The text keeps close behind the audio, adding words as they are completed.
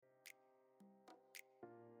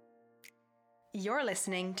You're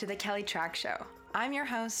listening to The Kelly Track Show. I'm your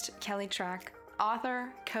host, Kelly Track, author,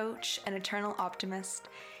 coach, and eternal optimist.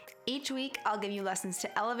 Each week, I'll give you lessons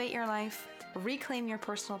to elevate your life, reclaim your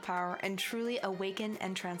personal power, and truly awaken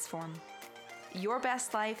and transform. Your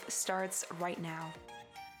best life starts right now.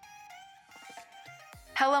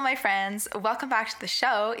 Hello, my friends. Welcome back to the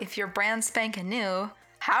show. If you're brand spanking new,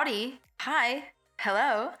 howdy, hi,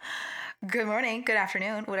 hello, good morning, good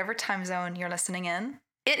afternoon, whatever time zone you're listening in.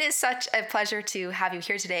 It is such a pleasure to have you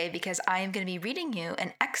here today because I am going to be reading you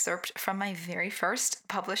an excerpt from my very first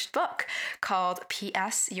published book called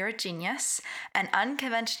P.S. You're a Genius, an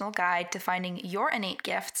unconventional guide to finding your innate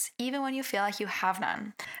gifts even when you feel like you have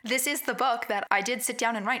none. This is the book that I did sit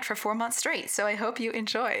down and write for 4 months straight, so I hope you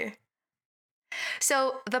enjoy.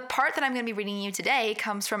 So the part that I'm going to be reading you today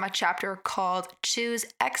comes from a chapter called Choose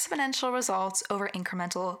Exponential Results Over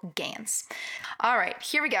Incremental Gains. All right,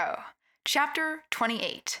 here we go. Chapter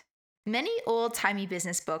 28. Many old-timey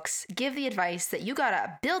business books give the advice that you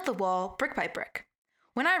gotta build the wall brick by brick.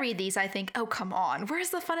 When I read these, I think, oh, come on,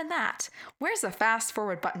 where's the fun in that? Where's the fast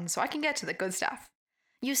forward button so I can get to the good stuff?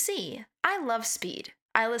 You see, I love speed.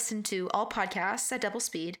 I listen to all podcasts at double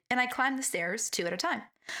speed, and I climb the stairs 2 at a time.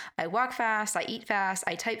 I walk fast, I eat fast,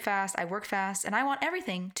 I type fast, I work fast, and I want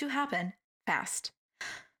everything to happen fast.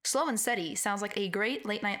 Slow and Steady sounds like a great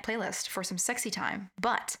late-night playlist for some sexy time,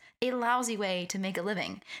 but a lousy way to make a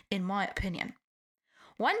living, in my opinion.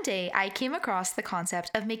 One day, I came across the concept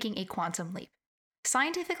of making a quantum leap.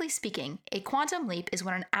 Scientifically speaking, a quantum leap is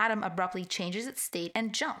when an atom abruptly changes its state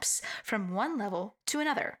and jumps from one level to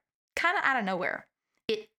another, kind of out of nowhere.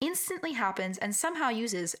 It instantly happens and somehow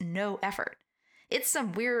uses no effort. It's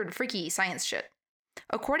some weird, freaky science shit.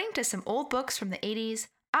 According to some old books from the 80s,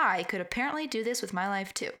 I could apparently do this with my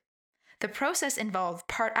life too. The process involved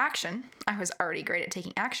part action, I was already great at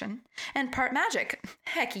taking action, and part magic.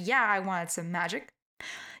 Heck yeah, I wanted some magic.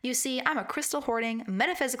 You see, I'm a crystal hoarding,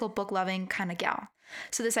 metaphysical book loving kind of gal.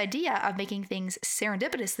 So this idea of making things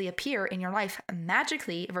serendipitously appear in your life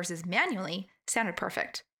magically versus manually sounded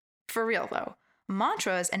perfect. For real though,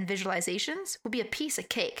 mantras and visualizations would be a piece of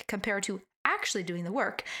cake compared to actually doing the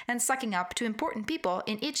work and sucking up to important people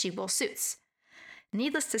in itchy wool suits.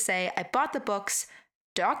 Needless to say, I bought the books,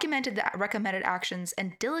 documented the recommended actions,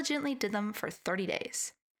 and diligently did them for 30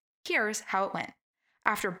 days. Here's how it went.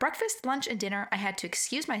 After breakfast, lunch, and dinner, I had to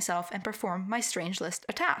excuse myself and perform my strange list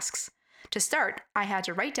of tasks. To start, I had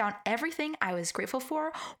to write down everything I was grateful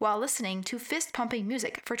for while listening to fist-pumping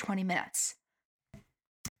music for 20 minutes.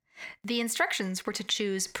 The instructions were to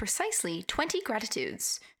choose precisely 20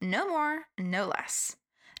 gratitudes, no more, no less.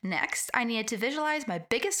 Next, I needed to visualize my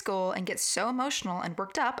biggest goal and get so emotional and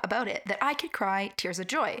worked up about it that I could cry tears of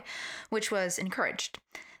joy, which was encouraged.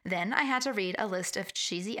 Then I had to read a list of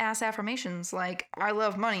cheesy-ass affirmations like, I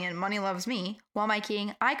love money and money loves me, while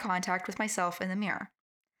making eye contact with myself in the mirror.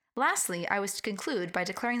 Lastly, I was to conclude by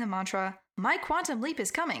declaring the mantra, my quantum leap is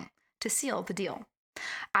coming, to seal the deal.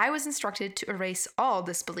 I was instructed to erase all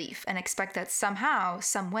disbelief and expect that somehow,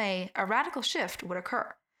 some way, a radical shift would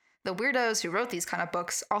occur. The weirdos who wrote these kind of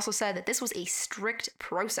books also said that this was a strict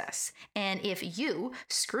process, and if you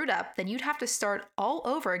screwed up, then you'd have to start all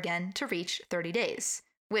over again to reach 30 days,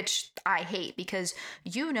 which I hate because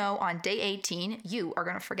you know on day 18, you are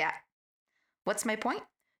going to forget. What's my point?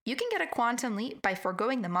 You can get a quantum leap by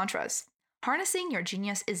forgoing the mantras. Harnessing your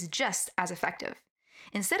genius is just as effective.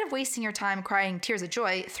 Instead of wasting your time crying tears of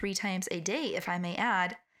joy 3 times a day, if I may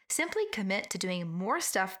add, simply commit to doing more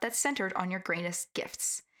stuff that's centered on your greatest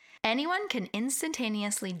gifts. Anyone can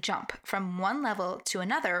instantaneously jump from one level to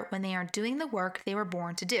another when they are doing the work they were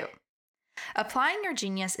born to do. Applying your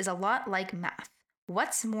genius is a lot like math.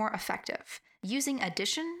 What's more effective, using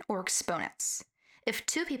addition or exponents? If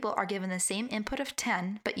 2 people are given the same input of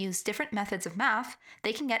 10 but use different methods of math,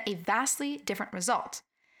 they can get a vastly different result.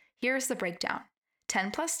 Here's the breakdown.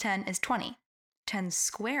 10 plus 10 is 20. 10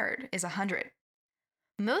 squared is 100.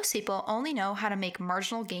 Most people only know how to make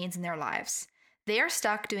marginal gains in their lives. They are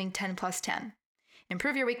stuck doing 10 plus 10.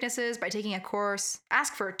 Improve your weaknesses by taking a course,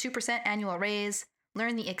 ask for a 2% annual raise,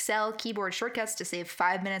 learn the Excel keyboard shortcuts to save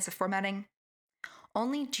 5 minutes of formatting.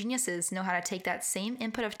 Only geniuses know how to take that same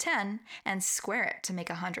input of 10 and square it to make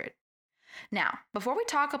 100. Now, before we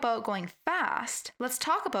talk about going fast, let's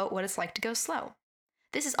talk about what it's like to go slow.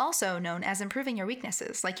 This is also known as improving your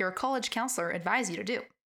weaknesses, like your college counselor advised you to do.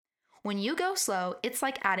 When you go slow, it's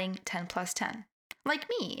like adding 10 plus 10. Like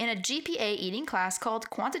me in a GPA eating class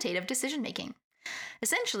called Quantitative Decision Making.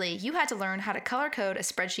 Essentially, you had to learn how to color code a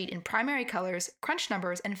spreadsheet in primary colors, crunch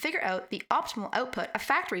numbers, and figure out the optimal output a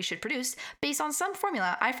factory should produce based on some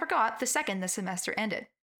formula I forgot the second the semester ended.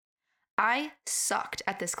 I sucked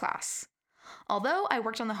at this class. Although I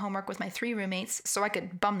worked on the homework with my 3 roommates so I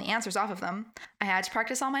could bum the answers off of them, I had to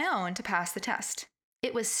practice on my own to pass the test.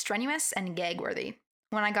 It was strenuous and gag-worthy.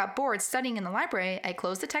 When I got bored studying in the library, I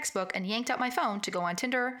closed the textbook and yanked out my phone to go on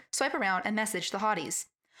Tinder, swipe around, and message the hotties.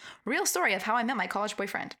 Real story of how I met my college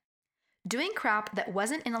boyfriend. Doing crap that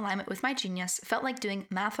wasn't in alignment with my genius felt like doing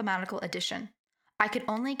mathematical addition. I could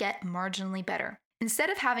only get marginally better. Instead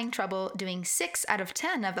of having trouble doing 6 out of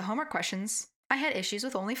 10 of the homework questions, I had issues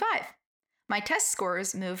with only 5. My test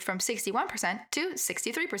scores moved from 61% to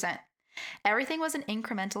 63%. Everything was an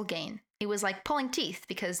incremental gain. It was like pulling teeth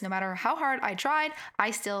because no matter how hard I tried,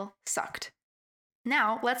 I still sucked.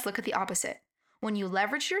 Now, let's look at the opposite. When you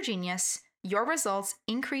leverage your genius, your results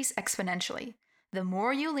increase exponentially. The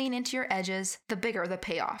more you lean into your edges, the bigger the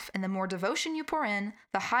payoff, and the more devotion you pour in,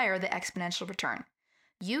 the higher the exponential return.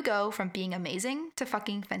 You go from being amazing to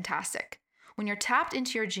fucking fantastic. When you're tapped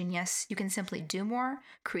into your genius, you can simply do more,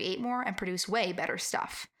 create more, and produce way better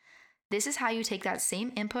stuff. This is how you take that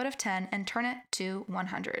same input of 10 and turn it to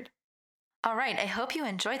 100. All right, I hope you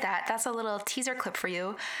enjoyed that. That's a little teaser clip for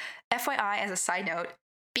you. FYI, as a side note,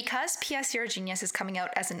 because P.S. You're a Genius is coming out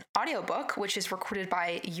as an audiobook, which is recorded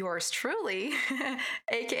by yours truly,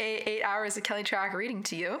 aka 8 hours of Kelly Track reading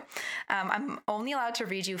to you, I'm only allowed to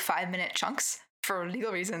read you 5-minute chunks for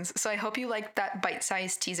legal reasons. So I hope you like that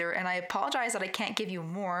bite-sized teaser, and I apologize that I can't give you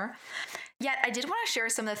more. Yet I did want to share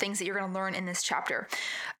some of the things that you're going to learn in this chapter.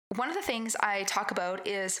 One of the things I talk about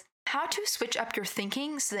is how to switch up your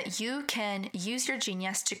thinking so that you can use your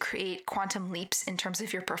genius to create quantum leaps in terms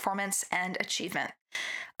of your performance and achievement.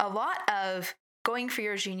 A lot of going for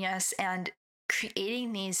your genius and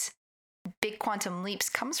creating these big quantum leaps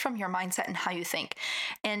comes from your mindset and how you think.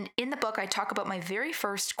 And in the book, I talk about my very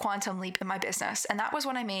first quantum leap in my business. And that was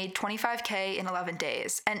when I made $25K in 11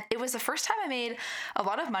 days. And it was the first time I made a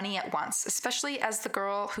lot of money at once, especially as the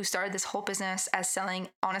girl who started this whole business as selling,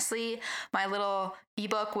 honestly, my little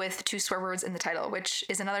ebook with 2 swear words in the title, which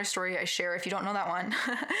is another story I share. If you don't know that one,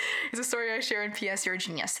 it's a story I share in P.S. You're a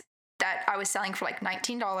Genius, that I was selling for like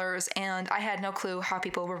 $19, and I had no clue how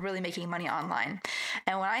people were really making money online.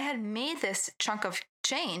 And when I had made this chunk of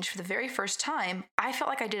change for the very first time, I felt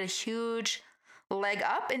like I did a huge leg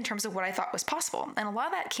up in terms of what I thought was possible. And a lot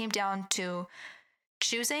of that came down to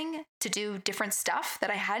choosing to do different stuff that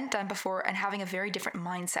I hadn't done before and having a very different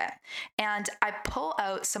mindset. And I pull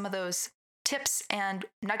out some of those tips and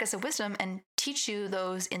nuggets of wisdom and teach you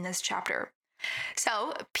those in this chapter.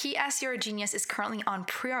 So, P.S. You're a Genius is currently on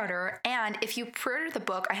pre-order, and if you pre-order the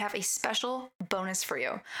book, I have a special bonus for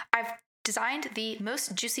you. I've designed the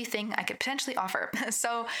most juicy thing I could potentially offer.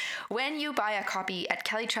 So, when you buy a copy at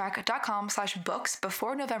kellytrack.com/books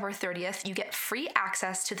before November 30th, you get free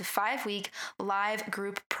access to the 5-week live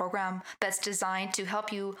group program that's designed to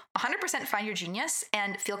help you 100% find your genius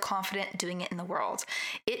and feel confident doing it in the world.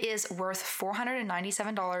 It is worth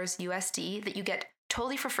 $497 USD that you get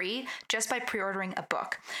totally for free just by pre-ordering a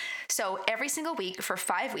book. So every single week for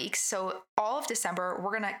 5 weeks, so all of December,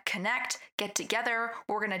 we're going to connect, get together,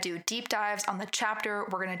 we're going to do deep dives on the chapter,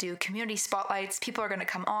 we're going to do community spotlights, people are going to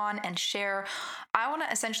come on and share. I want to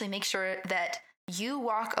essentially make sure that you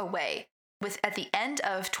walk away with, at the end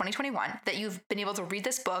of 2021, that you've been able to read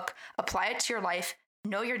this book, apply it to your life,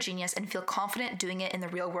 know your genius, and feel confident doing it in the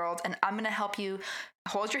real world. And I'm going to help you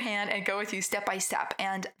hold your hand and go with you step by step.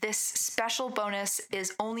 And this special bonus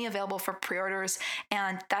is only available for pre-orders.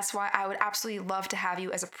 And that's why I would absolutely love to have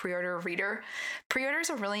you as a pre-order reader. Pre-orders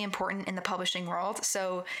are really important in the publishing world.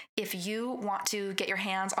 So if you want to get your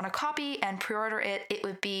hands on a copy and pre-order it, it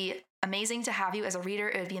would be amazing to have you as a reader.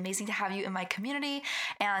 It would be amazing to have you in my community.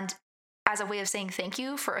 And as a way of saying thank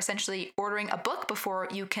you for essentially ordering a book before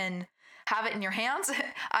you can have it in your hands,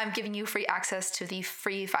 I'm giving you free access to the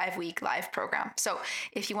free 5-week live program. So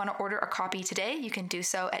if you want to order a copy today, you can do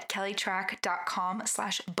so at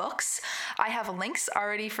kellytrack.com/books. I have links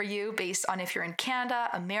already for you based on if you're in Canada,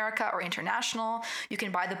 America, or international. You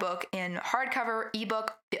can buy the book in hardcover,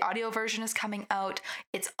 ebook. The audio version is coming out.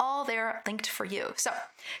 It's all there linked for you. So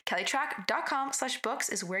kellytrack.com/books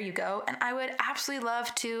is where you go. And I would absolutely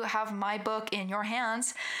love to have my book in your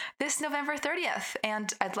hands this November 30th.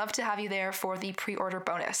 And I'd love to have you there for the pre-order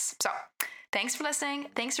bonus. So thanks for listening.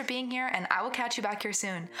 Thanks for being here. And I will catch you back here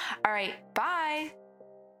soon. All right. Bye.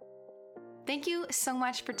 Thank you so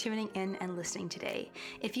much for tuning in and listening today.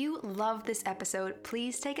 If you love this episode,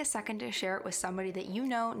 please take a second to share it with somebody that you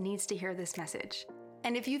know needs to hear this message.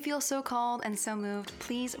 And if you feel so called and so moved,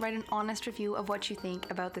 please write an honest review of what you think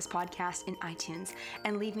about this podcast in iTunes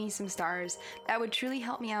and leave me some stars. That would truly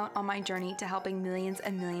help me out on my journey to helping millions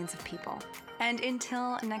and millions of people. And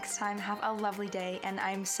until next time, have a lovely day, and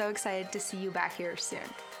I'm so excited to see you back here soon.